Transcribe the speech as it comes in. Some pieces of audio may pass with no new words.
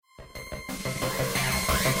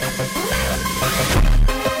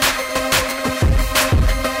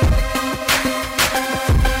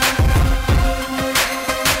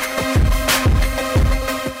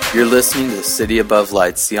You're listening to City Above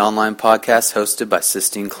Lights, the online podcast hosted by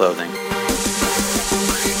Sistine Clothing.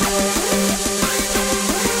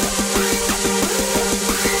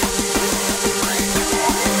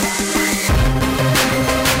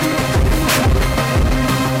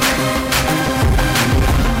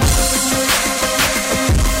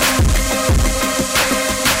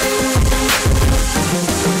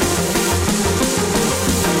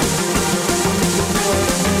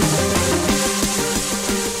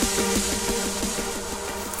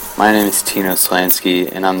 My name is Tino Slansky,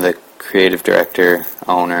 and I'm the creative director,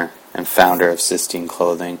 owner, and founder of Sistine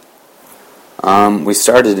Clothing. We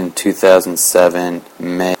started in 2007,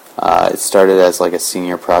 May. It started as like a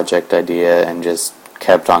senior project idea and just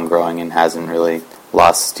kept on growing and hasn't really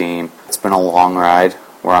lost steam. It's been a long ride.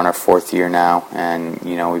 We're on our fourth year now, and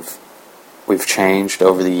we've changed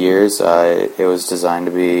over the years. It was designed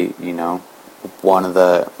to be, one of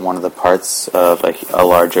the parts of a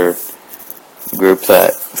larger group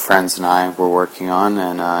that friends and I were working on,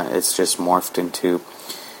 and it's just morphed into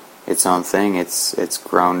its own thing. It's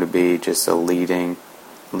grown to be just a leading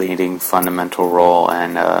fundamental role,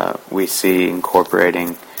 and we see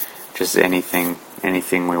incorporating just anything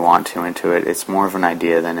we want to into it. It's more of an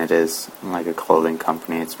idea than it is like a clothing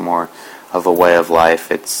company. It's more of a way of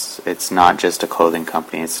life. It's not just a clothing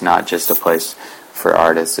company. It's not just a place for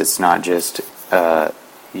artists. It's not just a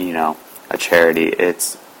charity.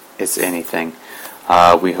 It's anything.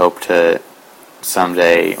 We hope to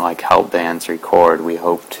someday help bands record. We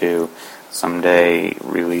hope to someday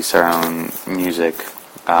release our own music.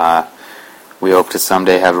 We hope to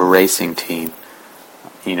someday have a racing team.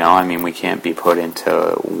 We can't be put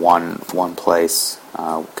into one place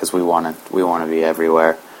because we want to be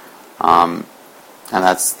everywhere. And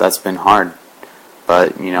that's been hard.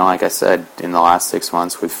 But like I said, in the last 6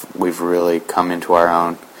 months, we've really come into our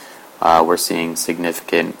own. We're seeing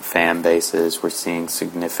significant fan bases. We're seeing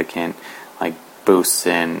significant boosts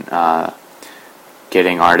in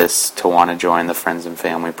getting artists to want to join the Friends and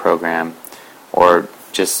Family program, or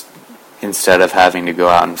just instead of having to go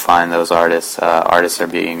out and find those artists, artists are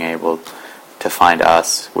being able to find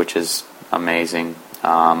us, which is amazing.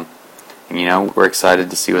 We're excited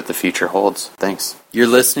to see what the future holds. Thanks. You're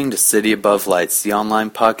listening to City Above Lights, the online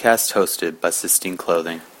podcast hosted by Sistine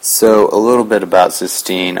Clothing. So, a little bit about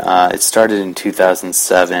Sistine. It started in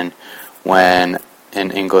 2007 when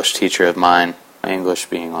an English teacher of mine, English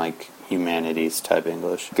being humanities type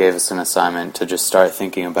English, gave us an assignment to just start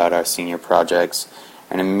thinking about our senior projects.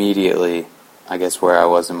 And immediately, I guess where I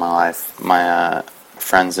was in my life, my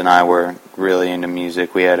friends and I were really into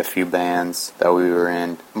music. We had a few bands that we were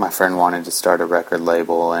in. My friend wanted to start a record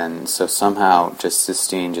label, and so somehow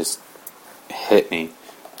Sistine just hit me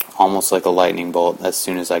almost like a lightning bolt as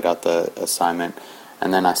soon as I got the assignment.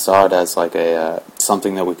 And then I saw it as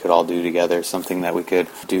something that we could all do together, something that we could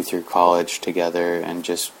do through college together and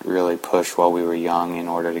just really push while we were young in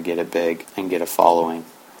order to get it big and get a following.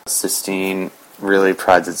 Sistine really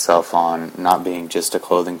prides itself on not being just a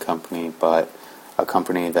clothing company, but a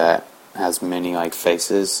company that has many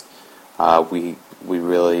faces. We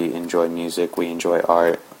really enjoy music, we enjoy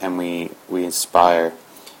art, and we aspire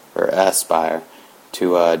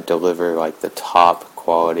to deliver the top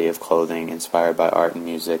quality of clothing inspired by art and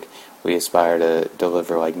music. We aspire to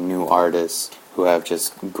deliver new artists who have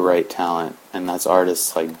just great talent, and that's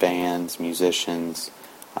artists like bands, musicians,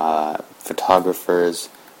 photographers,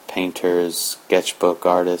 painters, sketchbook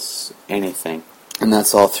artists, anything. And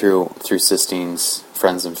that's all through Sistine's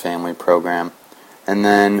Friends and Family program. And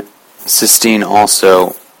then Sistine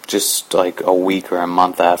also, just a week or a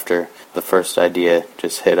month after the first idea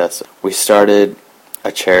just hit us, we started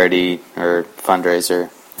a charity or fundraiser,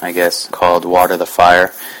 I guess, called Water the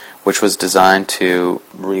Fire, which was designed to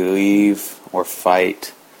relieve or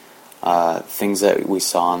fight things that we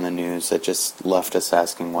saw in the news that just left us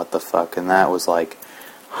asking what the fuck. And that was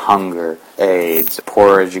hunger, AIDS,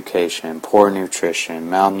 poor education, poor nutrition,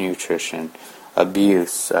 malnutrition,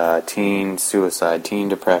 abuse, teen suicide, teen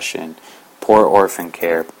depression, poor orphan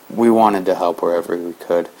care. We wanted to help wherever we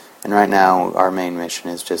could. And right now, our main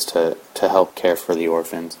mission is just to help care for the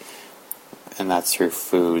orphans. And that's through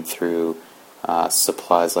food, through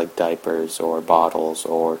supplies like diapers or bottles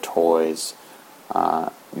or toys,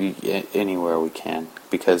 anywhere we can.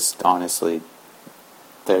 Because honestly,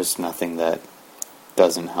 there's nothing that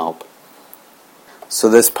doesn't help. So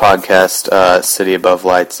this podcast, City Above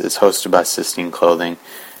Lights, is hosted by Sistine Clothing,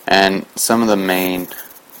 and some of the main,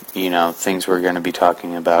 things we're going to be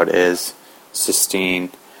talking about is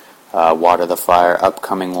Sistine, Water the Fire,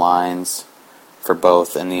 upcoming lines for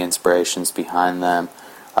both, and the inspirations behind them.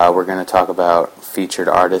 We're going to talk about featured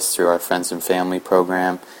artists through our Friends and Family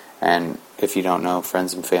program, And if you don't know,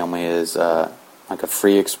 Friends and Family is like a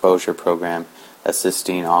free exposure program that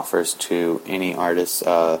Sistine offers to any artist,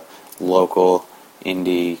 local,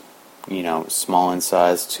 indie, small in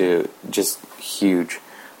size to just huge.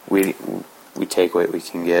 We take what we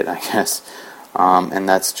can get, I guess. And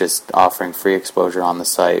that's just offering free exposure on the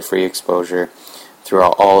site, free exposure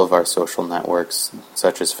throughout all of our social networks,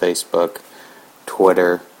 such as Facebook,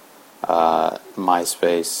 Twitter,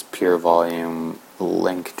 MySpace, Pure Volume,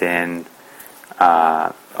 LinkedIn.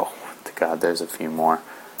 There's a few more.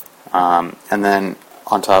 And then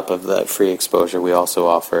on top of that free exposure, we also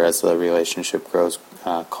offer, as the relationship grows,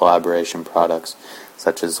 collaboration products,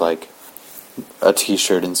 such as like a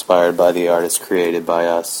t-shirt inspired by the artist created by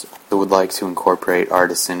us. We would like to incorporate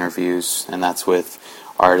artist interviews, and that's with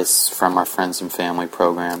artists from our Friends and Family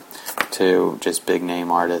program to just big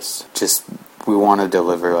name artists. We want to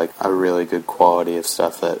deliver like a really good quality of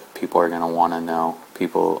stuff that people are going to want to know.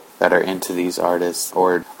 People that are into these artists,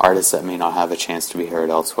 or artists that may not have a chance to be heard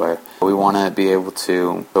elsewhere. We want to be able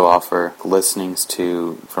to offer listenings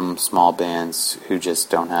from small bands who just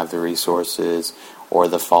don't have the resources or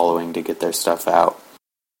the following to get their stuff out.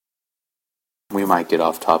 We might get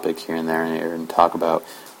off topic here and there and talk about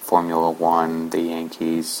Formula One, the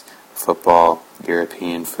Yankees, football,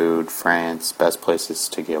 European food, France, best places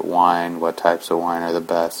to get wine, what types of wine are the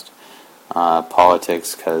best,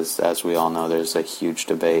 politics, because as we all know, there's a huge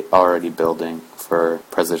debate already building for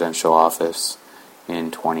presidential office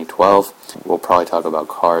in 2012. We'll probably talk about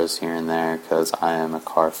cars here and there, because I am a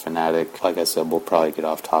car fanatic. Like I said, we'll probably get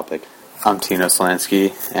off topic. I'm Tino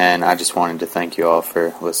Slansky, and I just wanted to thank you all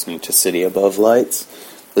for listening to City Above Lights.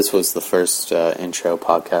 This was the first intro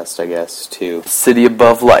podcast, I guess, to City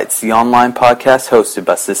Above Lights, the online podcast hosted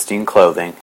by Sistine Clothing.